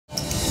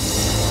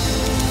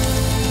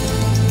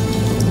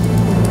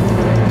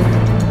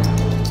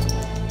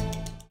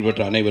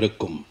பெற்ற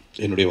அனைவருக்கும்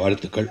என்னுடைய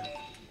வாழ்த்துக்கள்.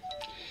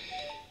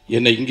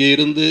 என்னை இங்கே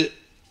இருந்து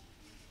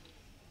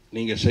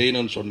நீங்கள்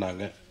செய்யணும்னு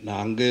சொன்னாங்க.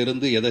 நான் அங்கே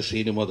இருந்து எதை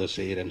செய்யணுமோ அதை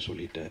செய்கிறேன்னு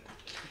சொல்லிட்டேன்.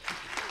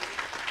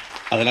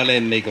 அதனால்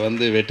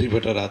இன்றைக்கி வெற்றி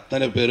பெற்ற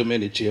அத்தனை பேருமே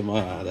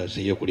நிச்சயமாக அதை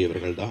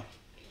செய்யக்கூடியவர்கள் தான்.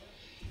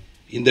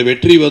 இந்த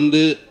வெற்றி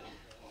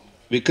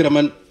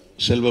விக்ரமன்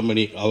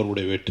செல்வமணி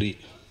அவர்களுடைய வெற்றி.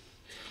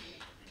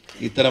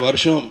 இத்தனை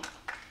வருஷம்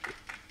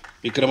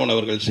விக்ரமன்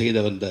அவர்கள் செய்த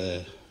வந்த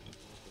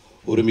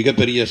ஒரு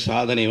மிகப்பெரிய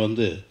சாதனை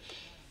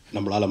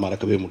நம்மளால்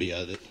மறக்கவே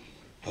முடியாது.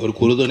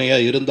 அவருக்கு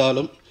உறுதுணையாக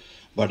இருந்தாலும்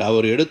பட்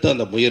அவர் எடுத்த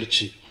அந்த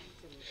முயற்சி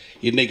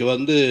இன்றைக்கி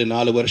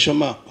 4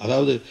 வருஷமாக,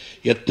 அதாவது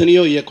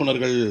எத்தனையோ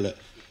இயக்குனர்கள்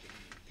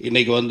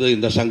இன்றைக்கி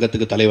இந்த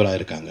சங்கத்துக்கு தலைவராக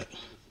இருக்காங்க.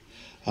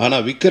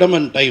 ஆனால்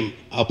விக்ரமன் டைம்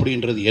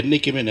அப்படின்றது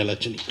என்றைக்குமே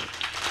நிலச்சி நிற்கும்.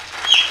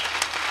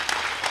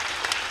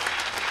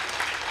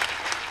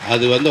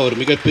 அது அவர்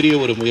மிகப்பெரிய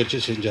ஒரு முயற்சி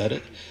செஞ்சார்.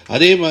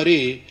 அதே மாதிரி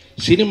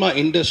சினிமா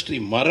இண்டஸ்ட்ரி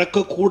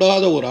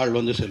மறக்கக்கூடாத ஒரு ஆள்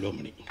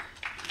செல்வமணி.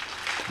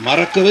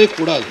 மறக்கவே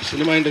கூடாது.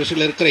 சினிமா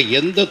இண்டஸ்ட்ரியில் இருக்கிற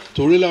எந்த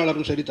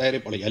தொழிலாளரும் சரி,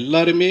 தயாரிப்பாளர்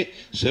எல்லாருமே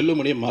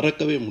செல்வமணியை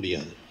மறக்கவே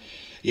முடியாது.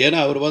 ஏன்னா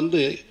அவர்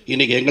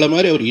இன்றைக்கி எங்களை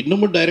மாதிரி அவர்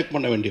இன்னமும் டைரக்ட்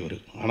பண்ண வேண்டியவர்.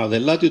 ஆனால் அது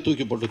எல்லாத்தையும்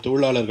தூக்கி போட்டு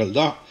தொழிலாளர்கள்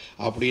தான்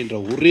அப்படின்ற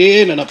ஒரே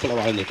நினப்பில்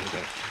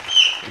வாழ்ந்துட்டுருக்கார்.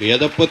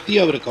 எதை பற்றி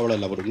அவர் கவலை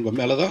இல்லை. அவர் உங்கள்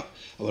மேலே தான்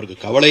அவருக்கு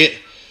கவலையே.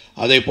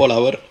 அதே போல்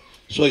அவர்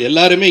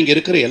எல்லாருமே இங்கே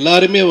இருக்கிற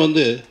எல்லாருமே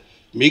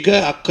மிக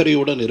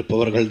அக்கறையுடன்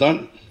இருப்பவர்கள் தான்.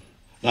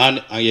 நான்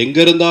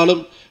எங்கே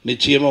இருந்தாலும்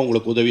நிச்சயமாக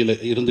உங்களுக்கு உதவியில்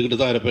இருந்துக்கிட்டு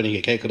தான் இருப்பேன்.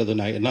 நீங்கள் கேட்குறது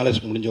நான் என்னால்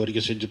முடிஞ்ச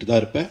வரைக்கும் செஞ்சுட்டு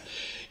தான் இருப்பேன்.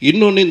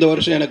 இன்னொன்று, இந்த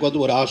வருஷம்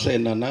எனக்கு ஒரு ஆசை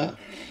என்னென்னா,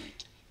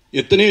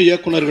 எத்தனையோ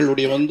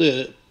இயக்குனர்களுடைய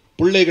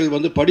பிள்ளைகள்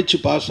படித்து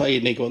பாஸ் ஆகி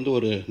இன்றைக்கி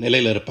ஒரு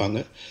நிலையில் இருப்பாங்க.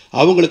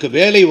 அவங்களுக்கு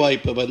வேலை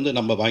வாய்ப்பை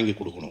நம்ம வாங்கி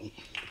கொடுக்கணும்.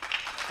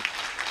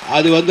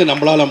 அது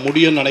நம்மளால்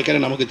முடியும்னு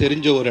நினைக்கிறேன். நமக்கு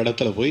தெரிஞ்ச ஒரு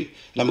இடத்துல போய்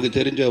நமக்கு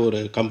தெரிஞ்ச ஒரு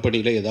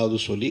கம்பெனியில் ஏதாவது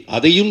சொல்லி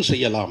அதையும்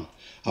செய்யலாம்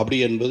அப்படி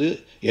என்பது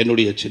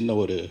என்னுடைய சின்ன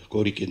ஒரு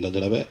கோரிக்கை இந்த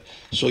தடவை.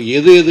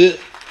 எது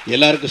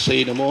எல்லாருக்கும்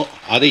செய்யணுமோ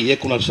அதை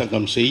இயக்குனர்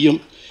சங்கம் செய்யும்.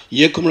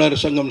 இயக்குனர்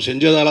சங்கம்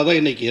செஞ்சதால தான்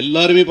இன்றைக்கி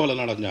எல்லாருமே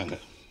பலன் அடைஞ்சாங்க.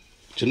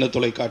 சின்ன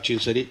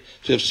தொலைக்காட்சியும் சரி,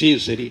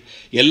 பெப்சியும் சரி,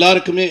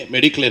 எல்லாருக்குமே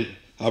மெடிக்ளைன்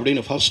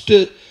அப்படின்னு ஃபஸ்ட்டு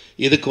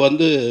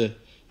இதுக்கு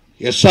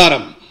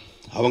எஸ்ஆர்எம்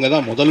அவங்க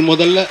தான்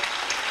முதல்ல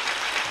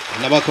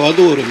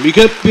நமக்கு ஒரு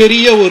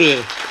மிகப்பெரிய ஒரு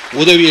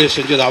உதவியை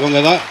செஞ்சது அவங்க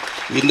தான்.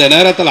 இந்த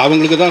நேரத்தில்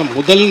அவங்களுக்கு தான்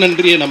முதல்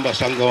நன்றியை நம்ம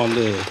சங்கம்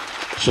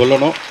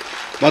சொல்லணும்.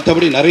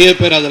 மற்றபடி நிறைய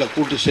பேர் அதில்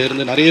கூட்டு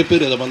சேர்ந்து நிறைய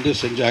பேர் இதை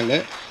செஞ்சாங்க.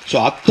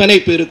 அத்தனை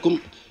பேருக்கும்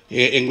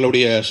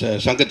எங்களுடைய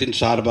சங்கத்தின்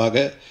சார்பாக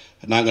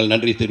நாங்கள்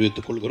நன்றி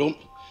தெரிவித்துக் கொள்கிறோம்.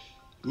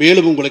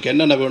 மேலும் உங்களுக்கு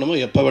என்னென்ன வேணுமோ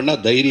எப்போ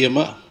வேணால்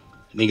தைரியமாக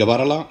நீங்கள்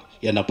வரலாம்,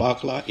 என்னை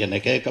பார்க்கலாம், என்னை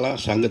கேட்கலாம்,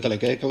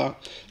 சங்கத்தில் கேட்கலாம்,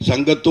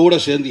 சங்கத்தோடு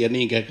சேர்ந்து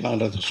என்னையும்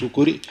கேட்கலான்றதை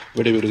கூறி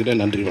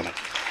விடைபெறுகிறேன். நன்றி,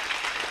 வணக்கம்.